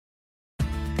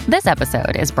This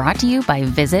episode is brought to you by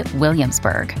Visit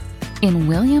Williamsburg. In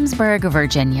Williamsburg,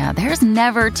 Virginia, there's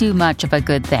never too much of a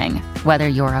good thing. Whether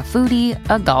you're a foodie,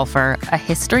 a golfer, a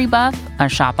history buff, a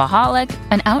shopaholic,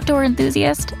 an outdoor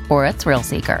enthusiast, or a thrill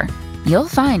seeker, you'll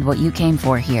find what you came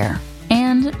for here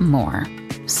and more.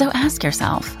 So ask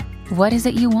yourself, what is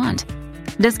it you want?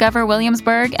 Discover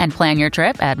Williamsburg and plan your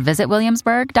trip at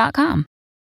visitwilliamsburg.com.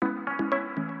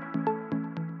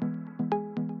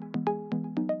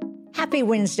 Happy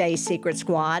Wednesday, Secret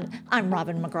Squad. I'm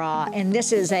Robin McGraw, and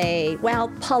this is a,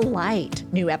 polite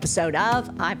new episode of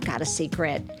I've Got a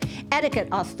Secret. Etiquette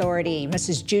authority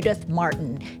Mrs. Judith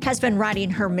Martin has been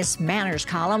writing her Miss Manners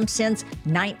column since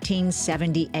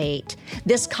 1978.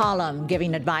 This column,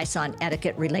 giving advice on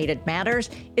etiquette-related matters,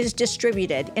 is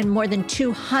distributed in more than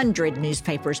 200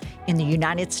 newspapers in the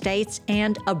United States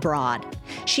and abroad.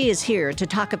 She is here to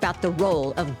talk about the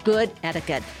role of good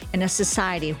etiquette in a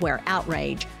society where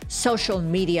outrage, social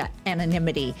media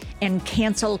anonymity, and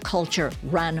cancel culture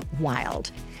run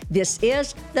wild. This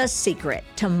is the secret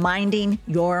to minding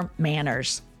your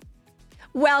manners.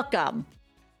 Welcome.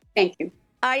 Thank you.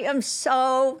 I am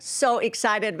so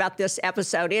excited about this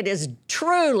episode. It is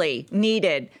truly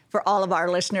needed for all of our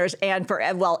listeners and for,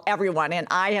 everyone. And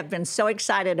I have been so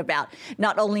excited about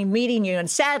not only meeting you, and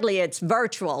sadly it's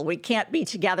virtual. We can't be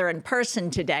together in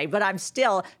person today, but I'm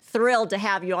still thrilled to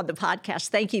have you on the podcast.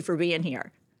 Thank you for being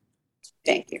here.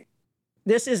 Thank you.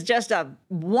 This is just a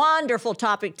wonderful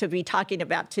topic to be talking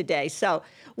about today. So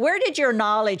where did your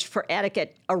knowledge for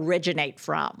etiquette originate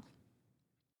from?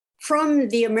 From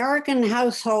the American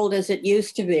household as it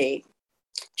used to be.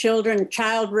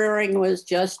 Child rearing was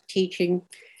just teaching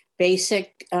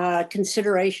basic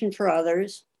consideration for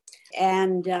others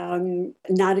and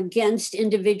not against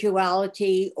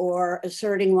individuality or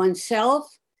asserting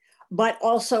oneself, but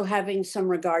also having some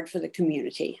regard for the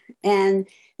community. And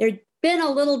there's been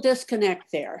a little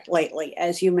disconnect there lately,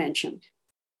 as you mentioned.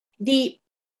 The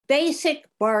basic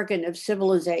bargain of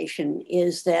civilization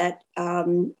is that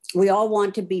we all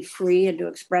want to be free and to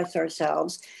express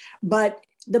ourselves, but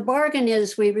the bargain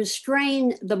is we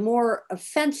restrain the more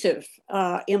offensive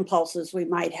impulses we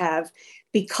might have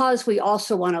because we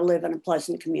also want to live in a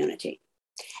pleasant community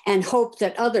and hope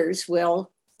that others will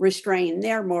restrain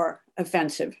their more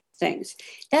offensive things.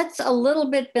 That's a little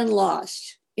bit been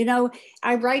lost. You know,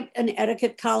 I write an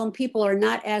etiquette column. People are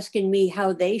not asking me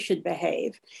how they should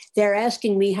behave. They're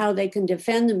asking me how they can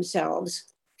defend themselves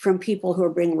from people who are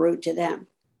being rude to them.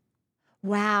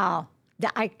 Wow.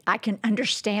 I can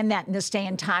understand that in this day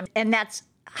and time. And that's,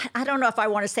 I don't know if I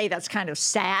want to say that's kind of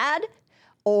sad,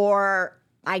 or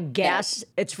I guess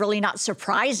it's really not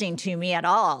surprising to me at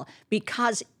all,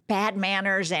 because bad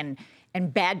manners and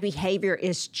bad behavior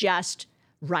is just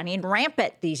running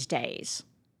rampant these days.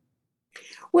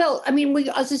 Well, I mean,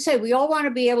 as I say, we all want to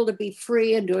be able to be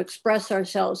free and to express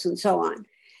ourselves and so on.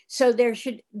 So there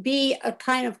should be a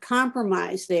kind of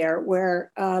compromise there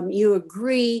where you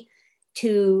agree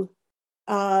to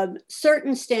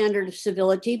certain standard of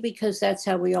civility because that's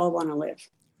how we all want to live.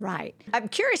 Right. I'm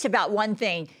curious about one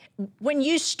thing. When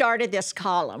you started this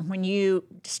column, when you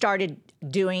started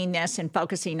doing this and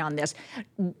focusing on this,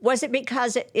 was it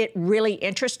because it really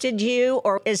interested you,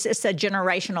 or is this a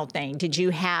generational thing? Did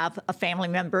you have a family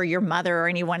member, your mother or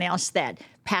anyone else that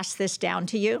passed this down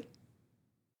to you?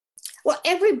 Well,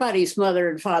 everybody's mother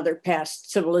and father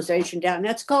passed civilization down.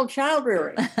 That's called child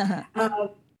rearing.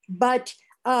 But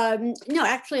no,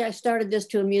 actually, I started this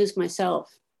to amuse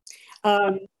myself.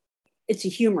 It's a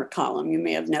humor column, you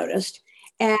may have noticed.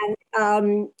 And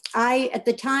at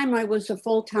the time, I was a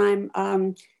full-time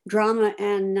drama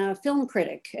and film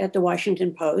critic at the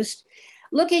Washington Post,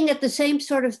 looking at the same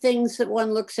sort of things that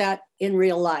one looks at in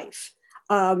real life.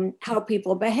 How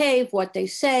people behave, what they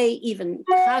say, even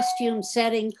costume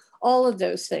setting, all of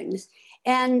those things.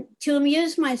 And to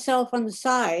amuse myself on the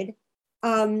side,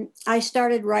 I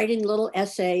started writing little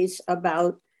essays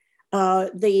about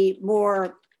the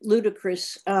more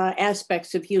ludicrous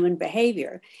aspects of human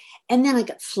behavior. And then I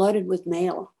got flooded with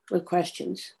mail with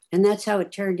questions. And that's how it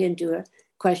turned into a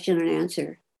question and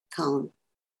answer column.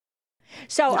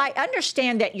 So I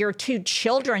understand that your two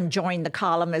children joined the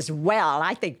column as well.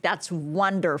 I think that's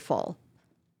wonderful.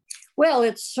 Well,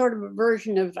 it's sort of a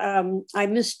version of, I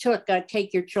mistook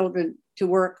take your children to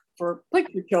work for put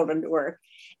your children to work.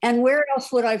 And where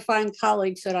else would I find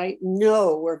colleagues that I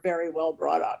know were very well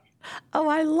brought up? Oh,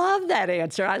 I love that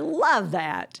answer. I love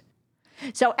that.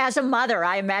 So as a mother,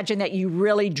 I imagine that you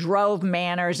really drove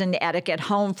manners and etiquette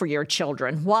home for your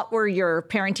children. What were your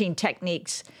parenting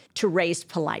techniques to raise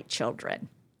polite children?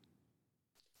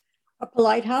 A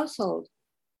polite household.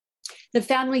 The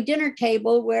family dinner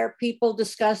table, where people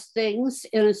discuss things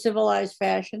in a civilized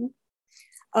fashion,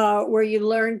 where you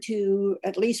learn to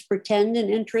at least pretend an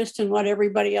interest in what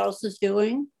everybody else is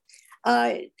doing.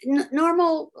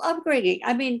 Normal upbringing.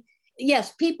 I mean,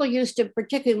 yes, people used to,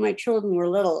 particularly when my children were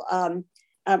little,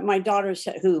 my daughter,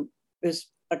 who is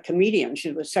a comedian,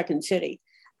 she was Second City,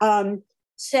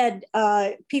 said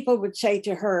people would say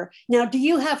to her, now, do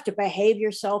you have to behave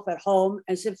yourself at home,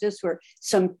 as if this were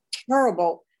some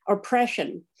terrible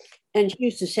oppression? And she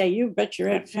used to say, you bet your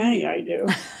Aunt Fanny I do.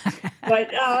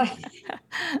 But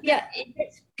yeah,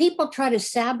 people try to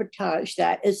sabotage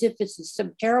that as if it's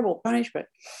some terrible punishment.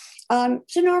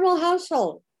 It's a normal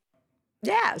household.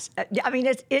 Yes. I mean,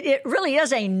 it really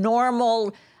is a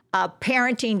normal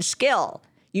parenting skill.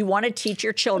 You want to teach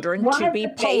your children to be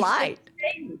polite.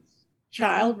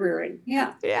 Child rearing,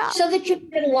 yeah. Yeah. So that you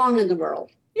get along in the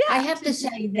world. Yeah. I have to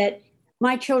say that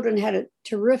my children had a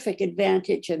terrific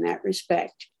advantage in that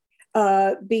respect,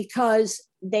 because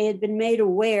they had been made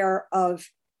aware of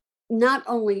not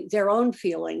only their own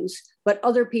feelings, but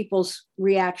other people's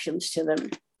reactions to them.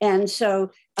 And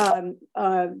so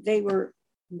they were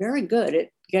very good at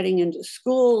getting into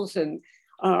schools and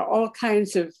all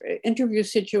kinds of interview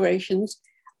situations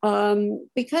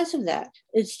because of that.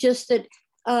 It's just that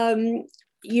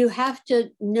you have to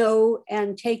know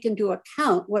and take into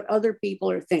account what other people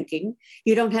are thinking.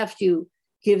 You don't have to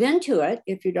give into it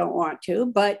if you don't want to,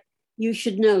 but you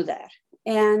should know that.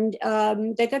 And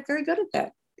they got very good at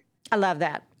that. I love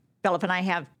that. Philip and I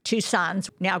have two sons,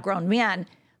 now grown men,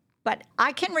 but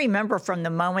I can remember from the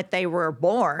moment they were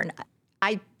born,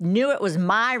 I knew it was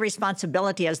my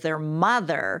responsibility as their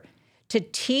mother to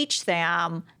teach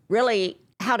them really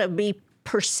how to be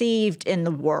perceived in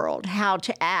the world, how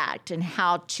to act, and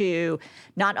how to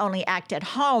not only act at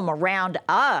home around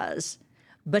us,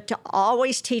 but to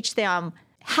always teach them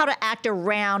how to act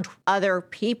around other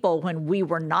people when we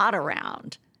were not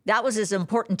around. That was as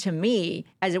important to me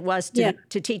as it was to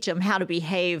teach them how to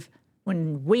behave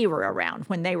when we were around,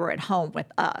 when they were at home with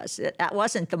us. That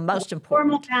wasn't the most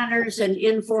important. Formal manners and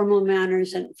informal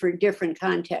manners, and for different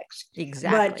contexts.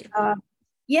 Exactly. But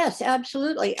yes,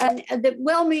 absolutely. And the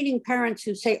well-meaning parents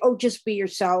who say, oh, just be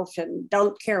yourself and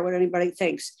don't care what anybody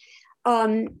thinks,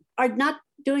 are not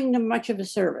doing them much of a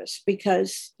service,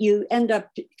 because you end up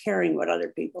caring what other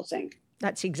people think.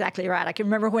 That's exactly right. I can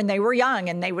remember when they were young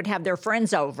and they would have their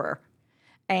friends over,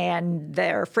 and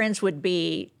their friends would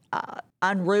be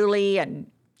unruly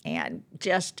and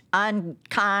just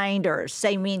unkind, or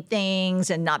say mean things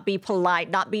and not be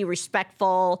polite, not be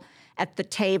respectful at the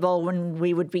table when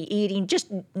we would be eating,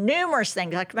 just numerous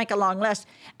things. I could make a long list.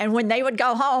 And when they would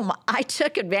go home, I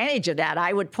took advantage of that.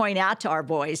 I would point out to our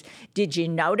boys, did you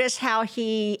notice how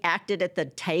he acted at the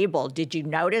table? Did you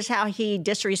notice how he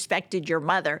disrespected your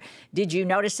mother? Did you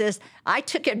notice this? I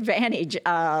took advantage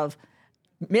of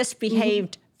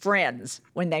misbehaved friends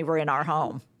when they were in our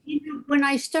home. You know, when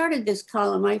I started this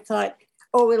column, I thought,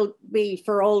 oh, it'll be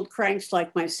for old cranks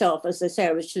like myself. As I say,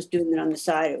 I was just doing it on the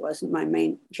side. It wasn't my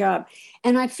main job.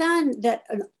 And I found that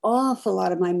an awful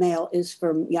lot of my mail is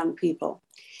from young people,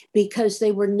 because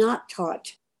they were not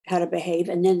taught how to behave.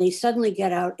 And then they suddenly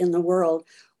get out in the world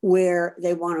where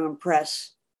they want to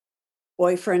impress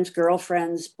boyfriends,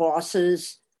 girlfriends,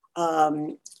 bosses,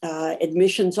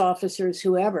 admissions officers,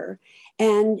 whoever.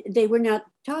 And they were not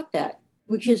taught that,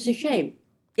 which is a shame.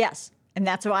 Yes. And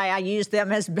that's why I use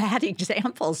them as bad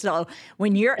examples. So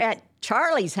when you're at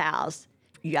Charlie's house,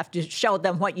 you have to show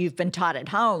them what you've been taught at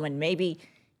home. And maybe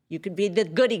you could be the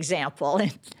good example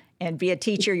and be a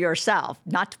teacher yourself,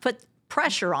 not to put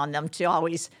pressure on them to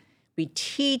always be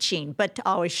teaching, but to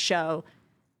always show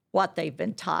what they've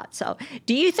been taught. So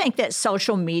do you think that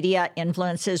social media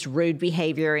influences rude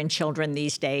behavior in children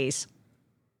these days?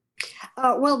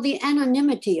 Well, the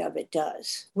anonymity of it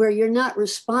does, where you're not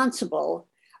responsible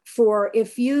for,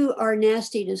 if you are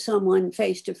nasty to someone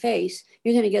face to face,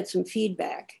 you're going to get some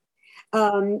feedback.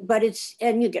 But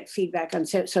and you get feedback on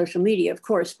social media, of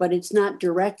course, but it's not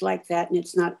direct like that, and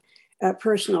it's not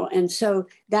personal. And so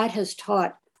that has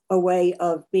taught a way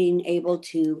of being able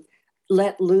to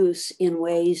let loose in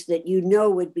ways that you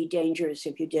know would be dangerous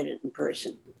if you did it in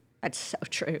person. That's so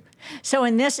true. So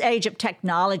in this age of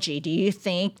technology, do you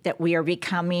think that we are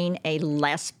becoming a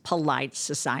less polite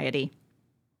society?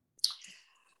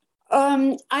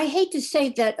 I hate to say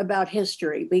that about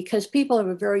history, because people have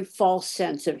a very false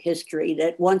sense of history,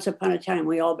 that once upon a time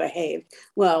we all behaved.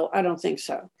 Well, I don't think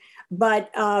so. But,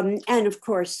 and of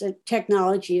course, the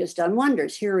technology has done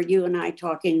wonders. Here are you and I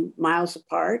talking miles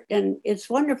apart, and it's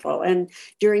wonderful. And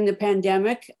during the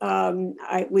pandemic,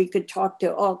 we could talk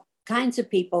to all kinds of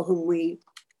people whom we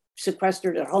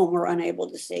sequestered at home or unable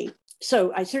to see.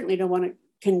 So I certainly don't want to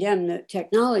condemn the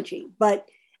technology, but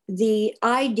the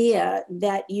idea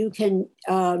that you can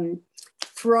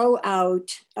throw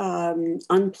out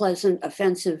unpleasant,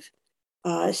 offensive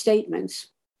statements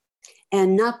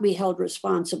and not be held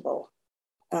responsible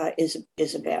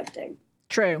is a bad thing.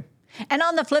 True. And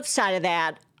on the flip side of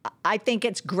that, I think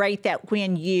it's great that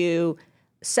when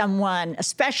someone,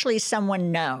 especially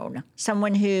someone known,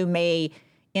 someone who may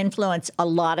influence a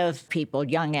lot of people,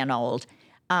 young and old,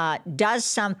 does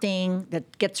something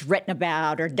that gets written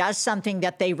about or does something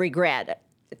that they regret.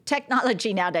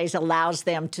 Technology nowadays allows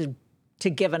them to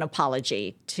give an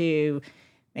apology, to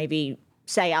maybe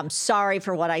say, I'm sorry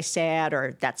for what I said,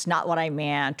 or that's not what I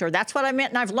meant, or that's what I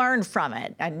meant and I've learned from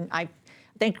it. And I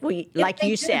think like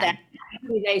you said.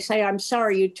 They say, I'm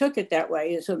sorry you took it that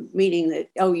way, is a meaning that,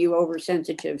 oh, you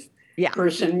oversensitive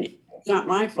person. It's not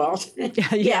my fault.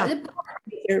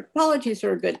 Apologies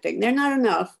are a good thing. They're not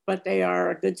enough, but they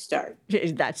are a good start.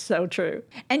 That's so true.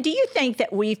 And do you think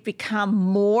that we've become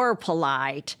more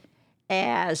polite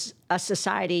as a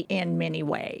society in many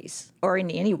ways, or in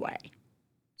any way?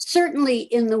 Certainly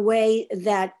in the way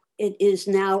that it is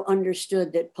now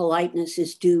understood that politeness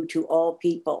is due to all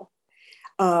people.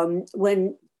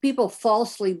 When people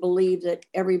falsely believe that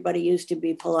everybody used to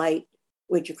be polite,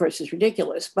 which of course is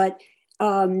ridiculous, but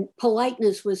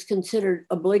politeness was considered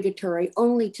obligatory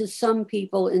only to some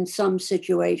people in some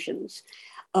situations,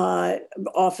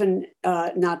 often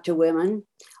not to women,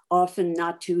 often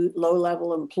not to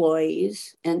low-level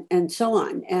employees, and so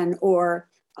on, or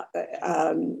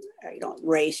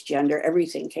race, gender,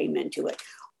 everything came into it.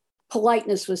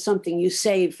 Politeness was something you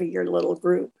saved for your little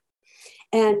group,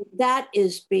 and that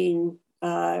is being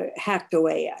hacked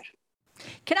away at.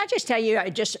 Can I just tell you,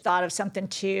 I just thought of something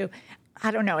too.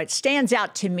 I don't know, it stands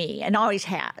out to me and always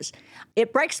has.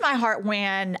 It breaks my heart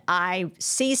when I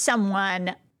see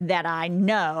someone that I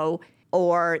know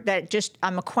or that just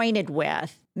I'm acquainted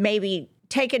with maybe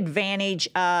take advantage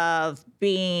of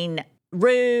being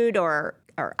rude or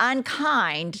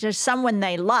unkind to someone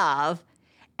they love,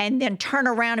 and then turn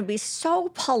around and be so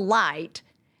polite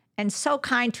and so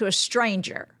kind to a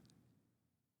stranger.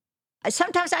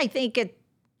 Sometimes I think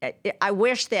I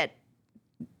wish that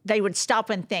they would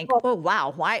stop and think, oh,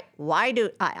 wow, why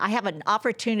do I have an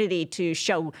opportunity to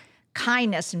show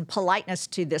kindness and politeness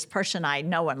to this person I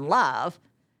know and love?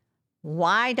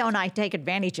 Why don't I take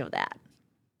advantage of that?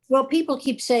 Well, people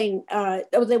keep saying,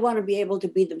 they want to be able to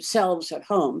be themselves at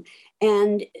home.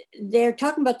 And they're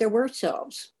talking about their worst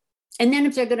selves. And then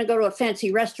if they're going to go to a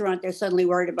fancy restaurant, they're suddenly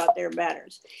worried about their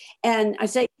manners. And I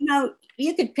say,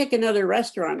 you could pick another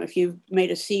restaurant if you've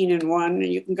made a scene in one,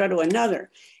 and you can go to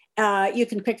another. You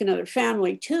can pick another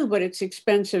family too, but it's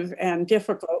expensive and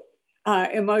difficult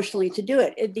emotionally to do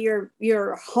it.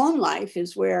 Your home life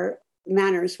is where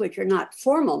manners, which are not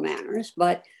formal manners,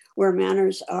 but where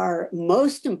manners are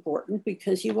most important,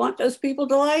 because you want those people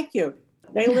to like you.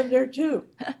 They live there too.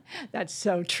 That's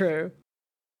so true.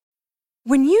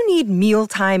 When you need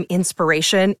mealtime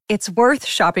inspiration, it's worth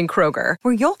shopping Kroger,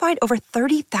 where you'll find over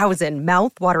 30,000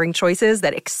 mouth-watering choices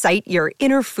that excite your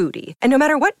inner foodie. And no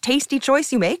matter what tasty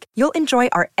choice you make, you'll enjoy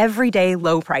our everyday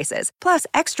low prices, plus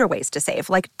extra ways to save,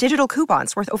 like digital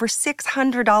coupons worth over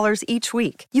 $600 each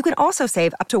week. You can also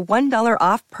save up to $1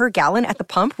 off per gallon at the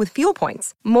pump with fuel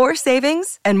points. More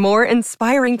savings and more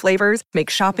inspiring flavors make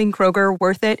shopping Kroger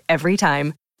worth it every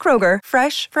time. Kroger,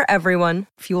 fresh for everyone.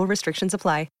 Fuel restrictions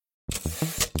apply.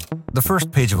 The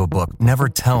first page of a book never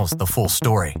tells the full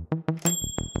story.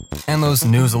 And those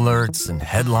news alerts and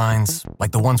headlines,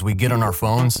 like the ones we get on our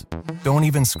phones, don't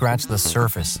even scratch the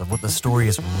surface of what the story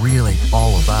is really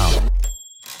all about.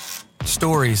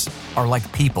 Stories are like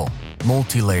people,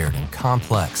 multi-layered and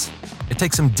complex. It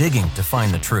takes some digging to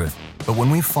find the truth, but when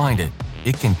we find it,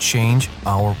 it can change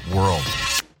our world.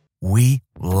 We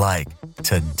like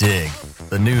to dig.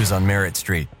 The news on Merit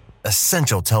Street.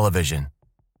 Essential television.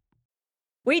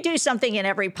 We do something in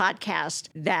every podcast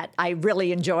that I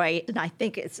really enjoy, and I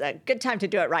think it's a good time to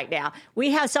do it right now.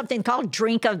 We have something called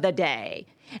Drink of the Day,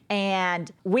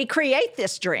 and we create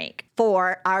this drink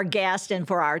for our guest and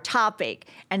for our topic.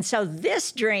 And so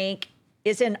this drink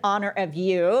is in honor of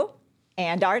you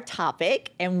and our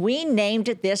topic, and we named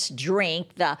this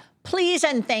drink the Please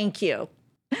and Thank You.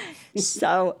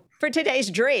 So for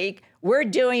today's drink, we're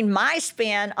doing my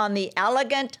spin on the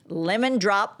Elegant Lemon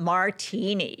Drop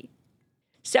Martini.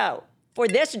 So for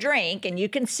this drink, and you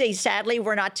can see, sadly,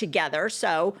 we're not together,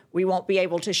 so we won't be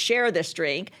able to share this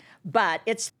drink, but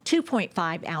it's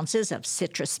 2.5 ounces of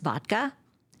citrus vodka,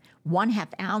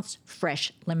 1/2 ounce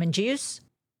fresh lemon juice,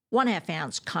 1/2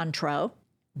 ounce Cointreau,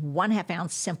 1/2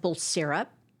 ounce simple syrup,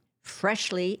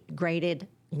 freshly grated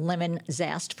lemon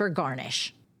zest for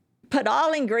garnish. Put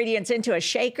all ingredients into a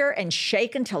shaker and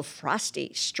shake until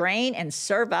frosty. Strain and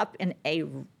serve up in a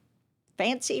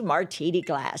fancy martini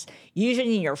glass,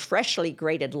 using your freshly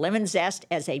grated lemon zest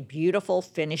as a beautiful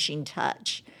finishing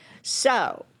touch.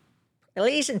 So,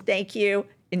 please and thank you.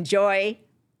 Enjoy.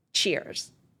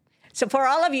 Cheers. So for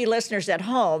all of you listeners at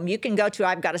home, you can go to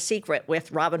I've Got a Secret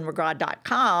with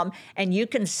RobinMcGraw.com and you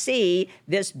can see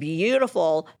this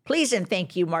beautiful please and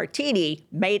thank you martini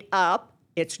made up.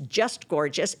 It's just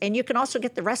gorgeous. And you can also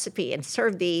get the recipe and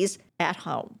serve these at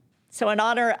home. So in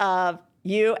honor of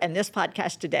you and this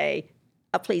podcast today,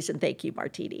 a please and thank you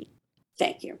martini.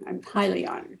 Thank you. I'm highly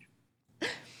honored.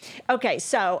 Okay,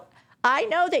 so I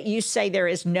know that you say there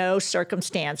is no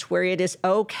circumstance where it is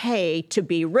okay to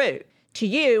be rude. To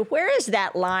you, where is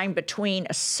that line between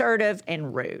assertive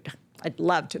and rude? I'd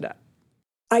love to know.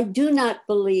 I do not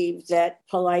believe that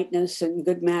politeness and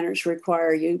good manners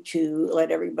require you to let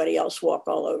everybody else walk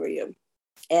all over you.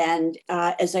 And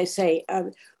as I say,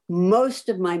 most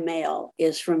of my mail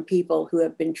is from people who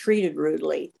have been treated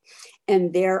rudely.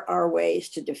 And there are ways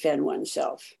to defend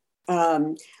oneself,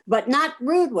 but not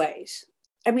rude ways.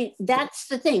 I mean, that's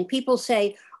the thing. People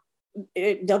say,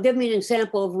 they'll give me an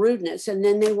example of rudeness, and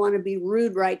then they want to be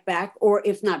rude right back, or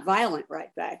if not violent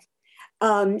right back.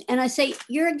 And I say,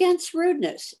 you're against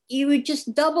rudeness. You would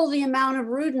just double the amount of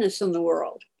rudeness in the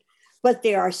world. But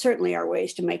there certainly are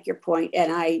ways to make your point,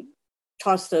 and I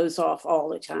toss those off all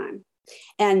the time.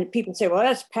 And people say, well,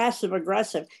 that's passive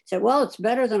aggressive. I say, well, it's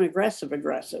better than aggressive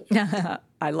aggressive.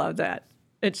 I love that.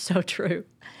 It's so true.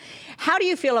 How do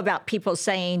you feel about people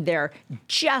saying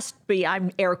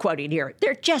I'm air quoting here,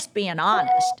 they're just being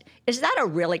honest? Is that a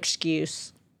real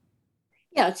excuse?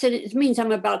 Yeah, it means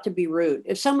I'm about to be rude.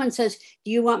 If someone says, do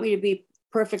you want me to be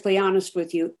perfectly honest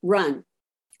with you? Run,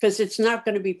 because it's not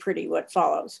going to be pretty what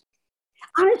follows.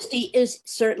 Honesty is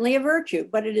certainly a virtue,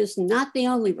 but it is not the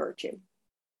only virtue.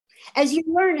 As you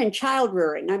learn in child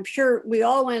rearing, I'm sure we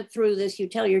all went through this. You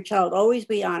tell your child, always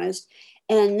be honest.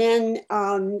 And then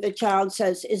the child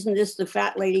says, isn't this the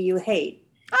fat lady you hate?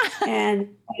 And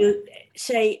you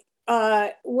say,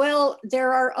 well,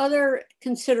 there are other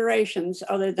considerations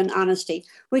other than honesty,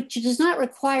 which does not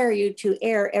require you to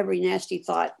air every nasty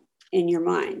thought in your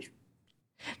mind.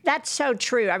 That's so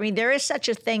true. I mean, there is such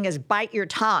a thing as bite your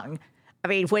tongue. I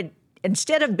mean,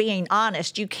 instead of being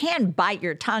honest, you can bite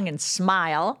your tongue and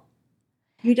smile.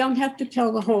 You don't have to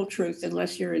tell the whole truth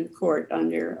unless you're in court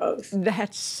under oath.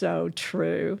 That's so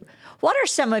true. What are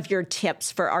some of your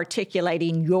tips for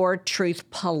articulating your truth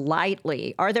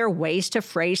politely? Are there ways to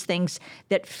phrase things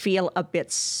that feel a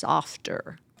bit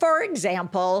softer? For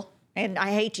example, and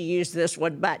I hate to use this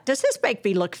one, but does this make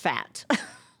me look fat?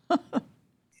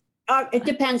 It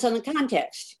depends on the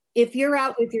context. If you're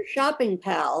out with your shopping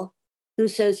pal who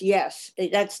says, yes,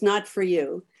 that's not for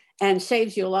you, and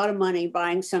saves you a lot of money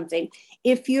buying something.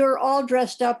 If you're all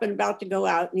dressed up and about to go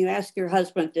out and you ask your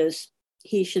husband this,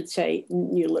 he should say,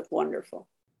 you look wonderful.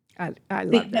 I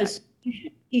love because that.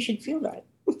 He should feel that.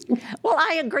 Well,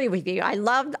 I agree with you. I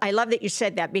love that you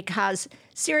said that, because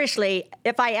seriously,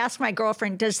 if I ask my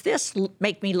girlfriend, does this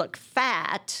make me look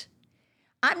fat?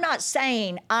 I'm not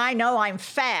saying, I know I'm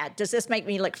fat. Does this make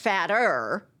me look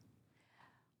fatter?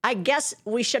 I guess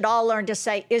we should all learn to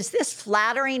say, is this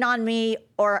flattering on me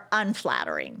or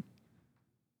unflattering?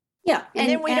 Yeah. And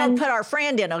then we don't put our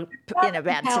friend in a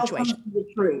bad situation. The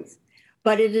truth.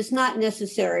 But it is not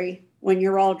necessary when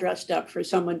you're all dressed up for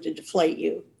someone to deflate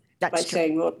you by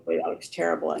saying, well, that looks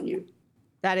terrible on you.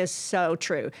 That is so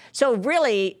true. So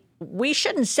really, we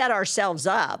shouldn't set ourselves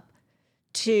up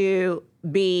to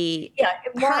be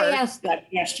why ask that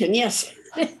question? Yes.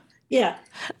 Yeah.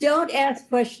 Don't ask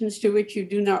questions to which you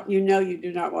do not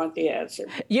want the answer.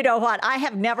 You know what? I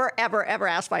have never, ever, ever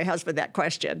asked my husband that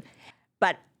question.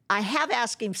 But I have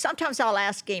asked him, sometimes I'll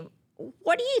ask him,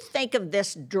 what do you think of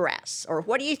this dress? Or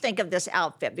what do you think of this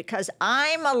outfit? Because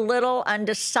I'm a little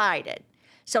undecided.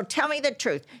 So tell me the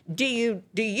truth. Do you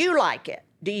like it?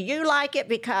 Do you like it?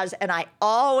 Because, and I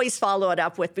always follow it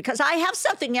up with, because I have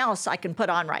something else I can put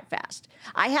on right fast.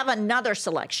 I have another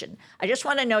selection. I just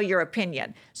want to know your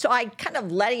opinion. So I kind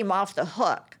of let him off the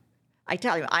hook. I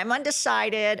tell him, I'm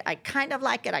undecided. I kind of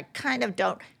like it. I kind of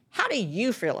don't. How do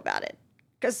you feel about it?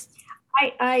 Because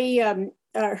I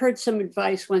heard some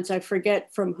advice once, I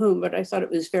forget from whom, but I thought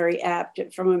it was very apt,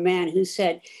 from a man who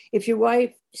said, if your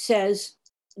wife says,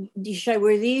 should I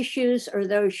wear these shoes or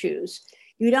those shoes?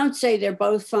 You don't say they're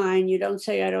both fine. You don't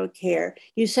say I don't care.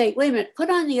 You say, wait a minute,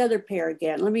 put on the other pair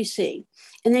again. Let me see.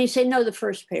 And then you say, no, the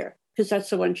first pair, because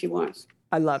that's the one she wants.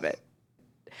 I love it.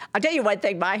 I'll tell you one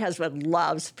thing my husband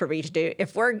loves for me to do.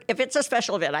 If it's a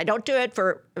special event, I don't do it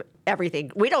for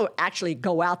everything. We don't actually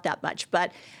go out that much,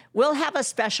 but we'll have a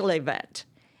special event.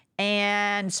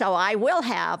 And so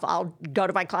I'll go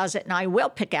to my closet and I will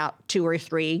pick out 2 or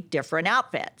 3 different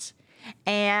outfits.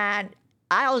 And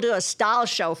I'll do a style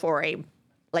show for him,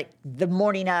 like the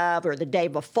morning of or the day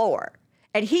before.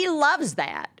 And he loves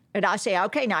that. And I say,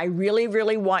 okay, now I really,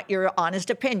 really want your honest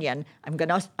opinion. I'm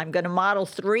gonna model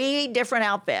 3 different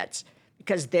outfits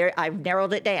because I've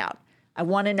narrowed it down. I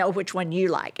want to know which one you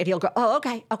like. And he'll go, oh,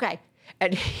 okay.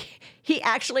 And he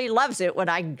actually loves it when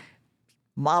I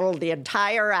model the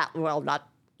entire well, not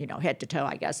head to toe,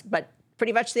 I guess, but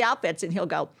pretty much the outfits. And he'll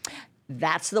go,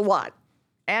 that's the one.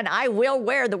 And I will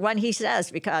wear the one he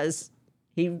says because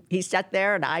he sat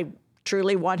there and I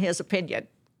truly want his opinion.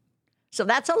 So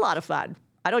that's a lot of fun.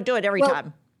 I don't do it every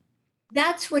time.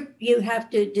 That's what you have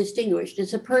to distinguish.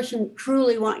 Does a person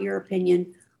truly want your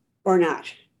opinion or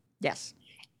not? Yes.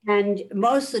 And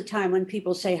most of the time when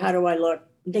people say, how do I look?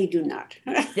 They do not.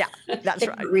 Yeah, that's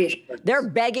right. They're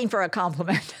begging for a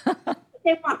compliment.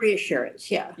 They want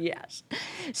reassurance, yeah. Yes.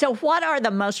 So what are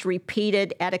the most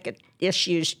repeated etiquette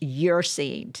issues you're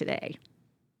seeing today?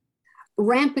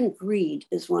 Rampant greed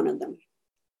is one of them.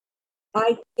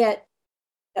 I get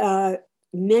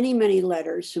many, many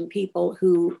letters from people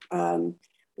who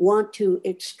want to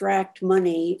extract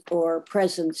money or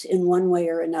presents in one way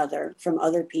or another from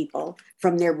other people,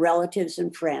 from their relatives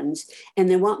and friends, and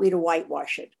they want me to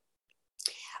whitewash it.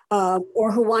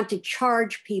 Or who want to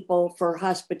charge people for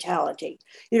hospitality.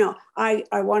 I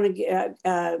want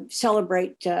to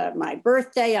celebrate my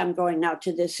birthday. I'm going now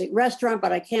to this restaurant,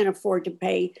 but I can't afford to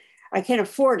pay. I can't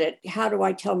afford it. How do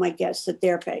I tell my guests that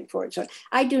they're paying for it? So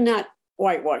I do not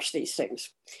whitewash these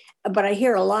things. But I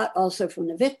hear a lot also from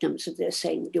the victims of this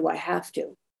saying, do I have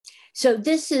to? So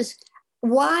this is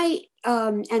why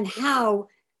and how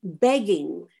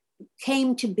begging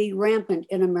came to be rampant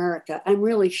in America. I'm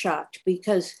really shocked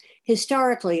because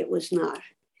historically it was not.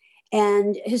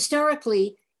 And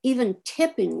historically, even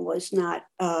tipping was not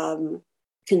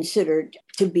considered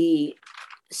to be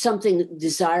something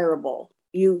desirable.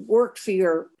 You worked for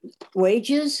your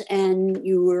wages and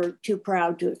you were too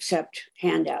proud to accept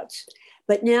handouts.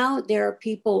 But now there are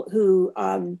people who,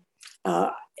 and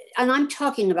I'm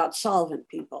talking about solvent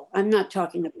people. I'm not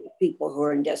talking about people who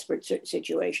are in desperate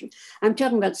situation. I'm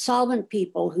talking about solvent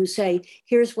people who say,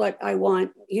 here's what I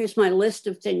want. Here's my list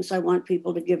of things I want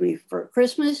people to give me for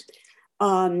Christmas.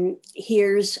 I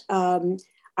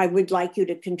would like you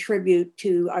to contribute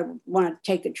to, I want to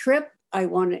take a trip. I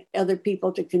want other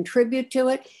people to contribute to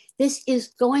it. This is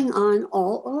going on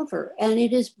all over, and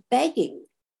it is begging.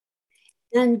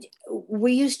 And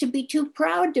we used to be too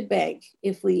proud to beg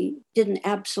if we weren't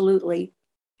absolutely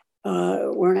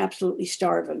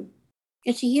starving.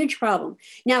 It's a huge problem.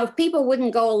 Now, if people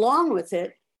wouldn't go along with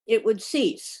it, it would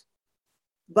cease.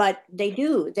 But they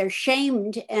do. They're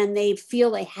shamed and they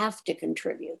feel they have to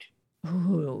contribute.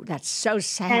 Ooh, that's so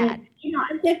sad.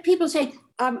 And people say,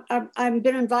 I've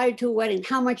been invited to a wedding.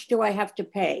 How much do I have to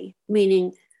pay?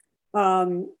 Meaning,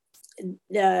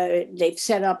 they've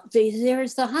set up,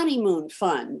 there's the honeymoon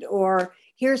fund, or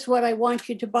here's what I want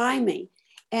you to buy me.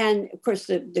 And of course,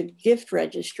 the gift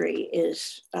registry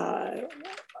is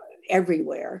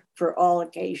everywhere for all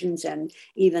occasions and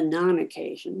even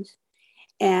non-occasions.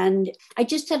 And I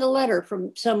just had a letter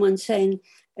from someone saying,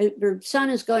 their son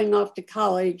is going off to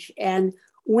college, and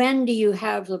when do you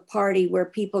have the party where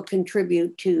people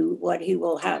contribute to what he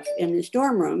will have in his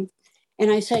dorm room?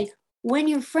 And I say, when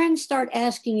your friends start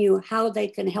asking you how they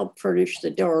can help furnish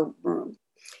the dorm room,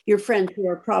 your friends who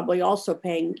are probably also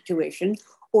paying tuition,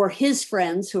 or his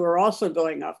friends who are also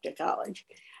going off to college,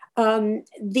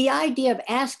 the idea of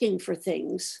asking for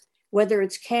things, whether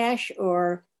it's cash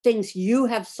or things you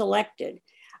have selected,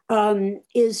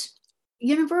 is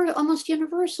almost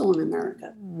universal in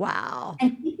America. Wow.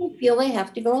 And people feel they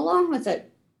have to go along with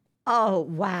it. Oh,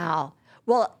 wow.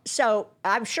 Well, so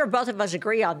I'm sure both of us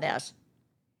agree on this.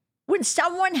 When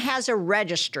someone has a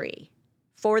registry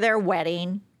for their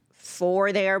wedding,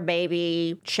 for their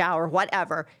baby shower,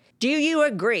 whatever, do you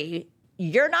agree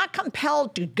you're not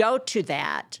compelled to go to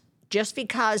that just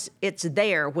because it's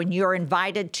there when you're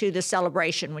invited to the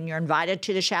celebration, when you're invited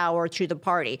to the shower, to the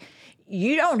party?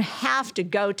 You don't have to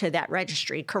go to that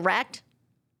registry, correct?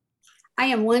 I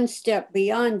am one step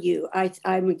beyond you.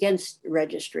 I'm against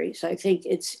registries. I think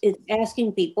it's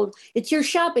asking people, it's your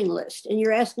shopping list, and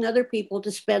you're asking other people to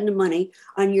spend the money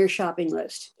on your shopping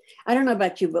list. I don't know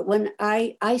about you, but when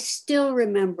I still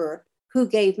remember who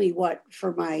gave me what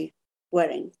for my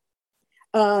wedding.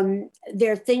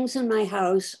 There are things in my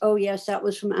house. Oh, yes, that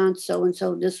was from Aunt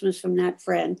so-and-so. This was from that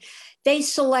friend. They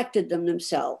selected them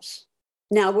themselves.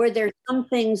 Now, were there some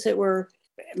things that were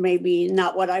maybe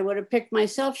not what I would have picked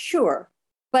myself? Sure.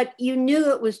 But you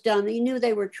knew it was done. You knew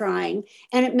they were trying,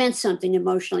 and it meant something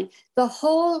emotionally. The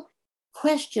whole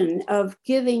question of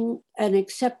giving and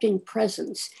accepting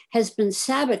presents has been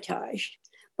sabotaged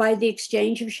by the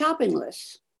exchange of shopping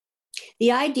lists.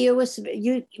 The idea was,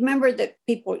 you remember that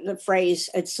the phrase,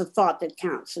 it's the thought that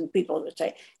counts, and people would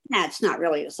say, nah, it's not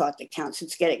really the thought that counts,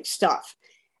 it's getting stuff.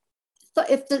 So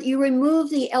if you remove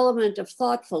the element of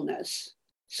thoughtfulness,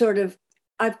 sort of,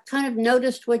 I've kind of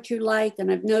noticed what you like,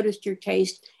 and I've noticed your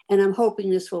taste, and I'm hoping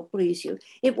this will please you.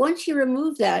 Once you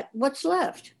remove that, what's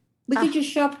left? We could just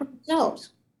shop for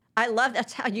ourselves. I love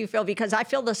that's how you feel, because I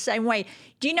feel the same way.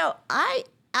 Do you know, I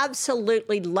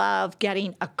absolutely love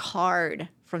getting a card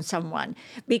from someone,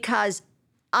 because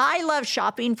I love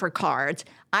shopping for cards.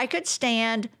 I could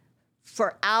stand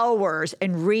for hours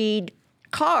and read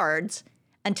cards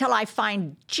until I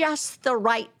find just the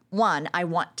right one I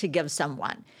want to give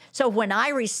someone. So when I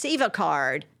receive a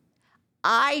card,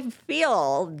 I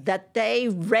feel that they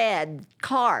read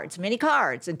cards, many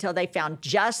cards, until they found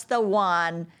just the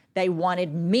one they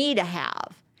wanted me to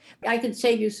have. I could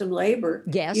save you some labor.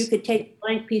 Yes. You could take a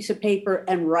blank piece of paper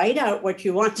and write out what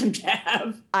you want them to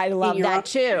have. I love that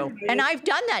too. And I've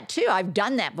done that too. I've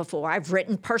done that before. I've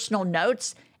written personal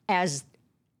notes as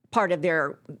part of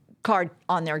their card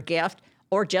on their gift,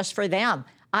 or just for them.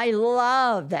 I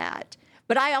love that.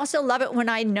 But I also love it when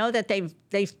I know that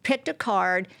they've picked a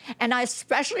card, and I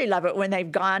especially love it when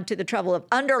they've gone to the trouble of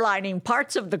underlining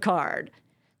parts of the card.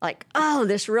 Like, oh,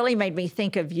 this really made me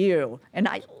think of you. And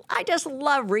I just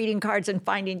love reading cards and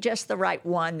finding just the right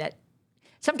one that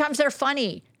sometimes they're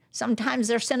funny, sometimes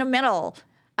they're sentimental.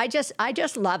 I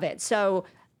just love it. So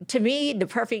to me, the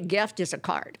perfect gift is a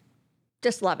card.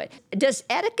 Just love it. Does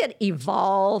etiquette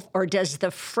evolve, or does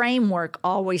the framework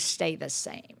always stay the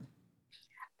same?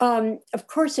 Of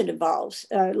course it evolves.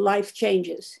 Life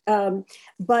changes.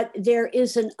 But there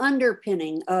is an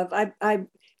underpinning of, I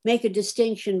make a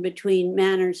distinction between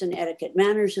manners and etiquette.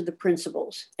 Manners are the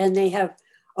principles, and they have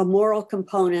a moral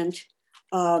component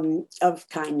of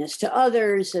kindness to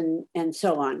others and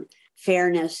so on,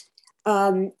 fairness.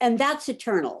 And that's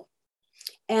eternal.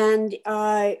 And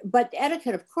but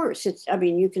etiquette, of course,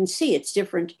 you can see it's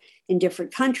different in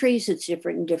different countries, it's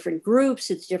different in different groups,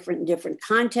 it's different in different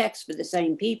contexts for the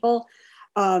same people.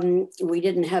 We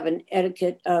didn't have an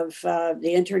etiquette of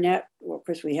the internet. Well, of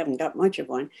course, we haven't got much of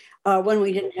one. When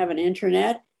we didn't have an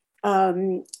internet,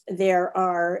 there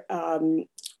are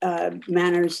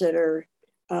manners that are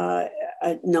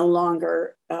no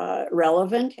longer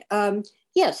relevant.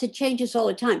 Yes, it changes all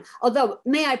the time. Although,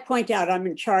 may I point out, I'm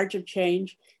in charge of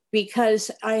change, because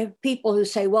I have people who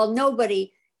say, well,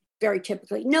 very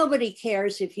typically, nobody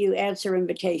cares if you answer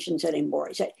invitations anymore.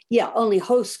 I say, yeah, only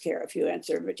hosts care if you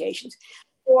answer invitations.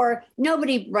 Or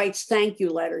nobody writes thank you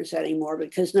letters anymore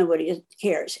because nobody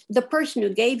cares. The person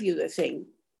who gave you the thing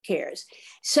cares.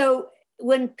 So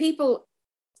when people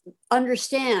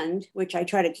understand, which I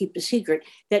try to keep a secret,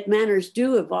 that manners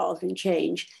do evolve and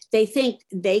change, they think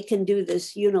they can do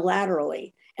this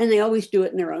unilaterally, and they always do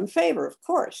it in their own favor, of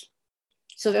course.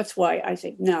 So that's why I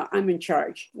think, no, I'm in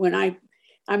charge when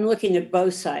I'm looking at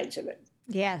both sides of it.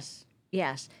 Yes,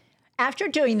 yes. After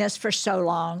doing this for so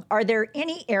long, are there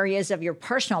any areas of your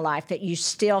personal life that you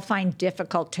still find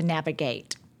difficult to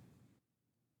navigate?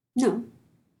 No.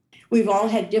 We've all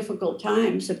had difficult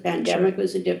times. The pandemic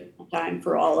was a difficult time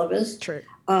for all of us. True.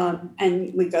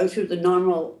 And we go through the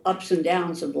normal ups and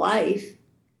downs of life.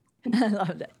 I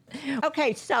love that.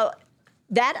 Okay, so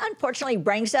that unfortunately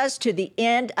brings us to the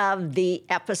end of the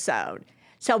episode.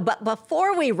 So, but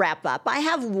before we wrap up, I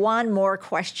have one more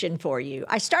question for you.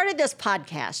 I started this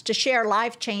podcast to share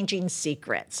life-changing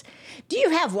secrets. Do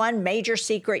you have one major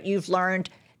secret you've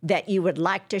learned that you would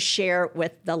like to share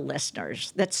with the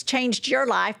listeners that's changed your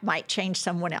life, might change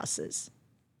someone else's?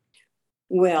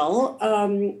 Well,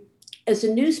 as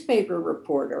a newspaper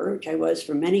reporter, which I was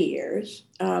for many years,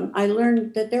 I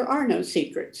learned that there are no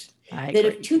secrets. That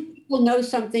if two people know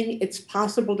something, it's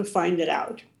possible to find it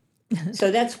out.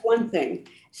 So that's one thing.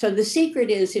 So the secret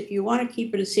is, if you want to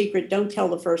keep it a secret, don't tell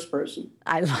the first person.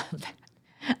 I love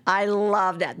that. I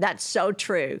love that. That's so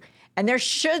true. And there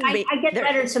should be. I get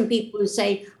better some people who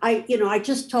say, I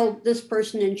just told this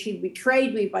person and she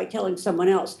betrayed me by telling someone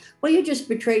else. Well, you just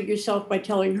betrayed yourself by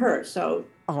telling her. So.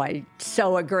 Oh, I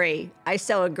so agree. I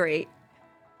so agree.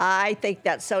 I think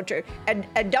that's so true. And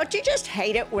don't you just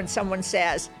hate it when someone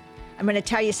says, I'm going to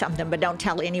tell you something, but don't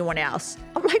tell anyone else?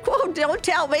 I'm like, well, don't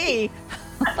tell me.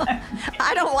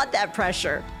 I don't want that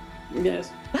pressure.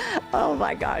 Yes. Oh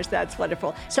my gosh, that's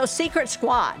wonderful. So Secret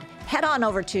Squad, head on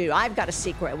over to I've Got a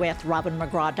Secret with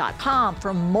RobinMcGraw.com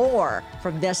for more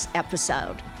from this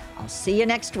episode. I'll see you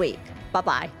next week.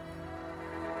 Bye-bye.